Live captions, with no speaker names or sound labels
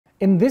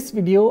In this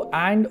video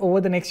and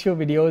over the next few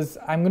videos,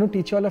 I'm going to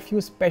teach you all a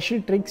few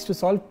special tricks to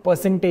solve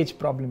percentage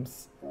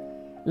problems.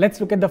 Let's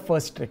look at the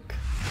first trick.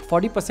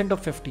 40% of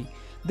 50.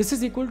 This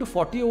is equal to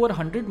 40 over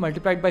 100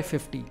 multiplied by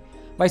 50.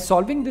 By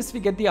solving this,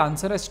 we get the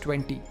answer as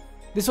 20.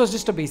 This was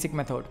just a basic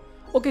method.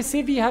 Okay,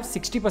 say we have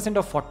 60%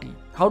 of 40.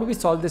 How do we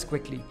solve this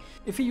quickly?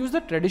 If we use the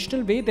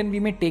traditional way, then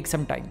we may take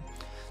some time.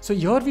 So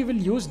here we will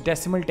use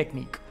decimal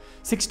technique.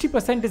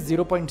 60% is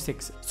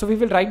 0.6. So we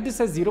will write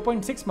this as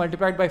 0.6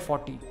 multiplied by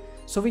 40.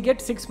 So we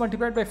get 6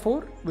 multiplied by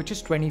 4, which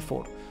is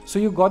 24. So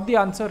you got the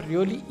answer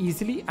really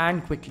easily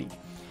and quickly.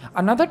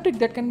 Another trick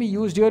that can be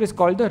used here is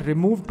called the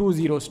remove two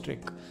zeros trick.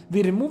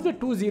 We remove the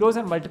two zeros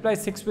and multiply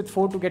 6 with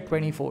 4 to get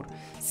 24.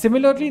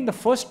 Similarly, in the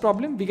first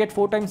problem, we get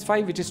 4 times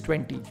 5, which is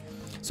 20.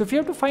 So if you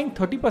have to find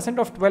 30%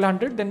 of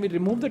 1200, then we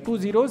remove the two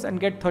zeros and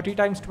get 30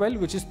 times 12,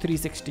 which is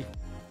 360.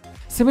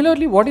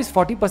 Similarly, what is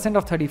 40%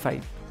 of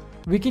 35?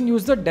 We can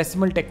use the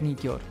decimal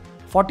technique here.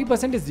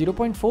 40% is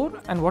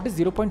 0.4, and what is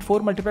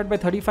 0.4 multiplied by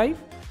 35?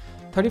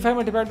 35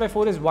 multiplied by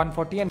 4 is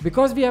 140, and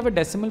because we have a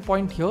decimal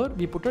point here,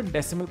 we put a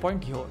decimal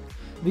point here.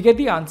 We get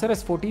the answer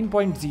as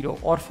 14.0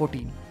 or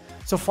 14.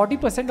 So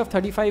 40% of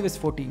 35 is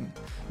 14.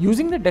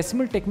 Using the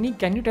decimal technique,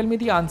 can you tell me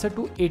the answer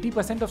to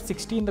 80% of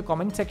 60 in the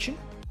comment section?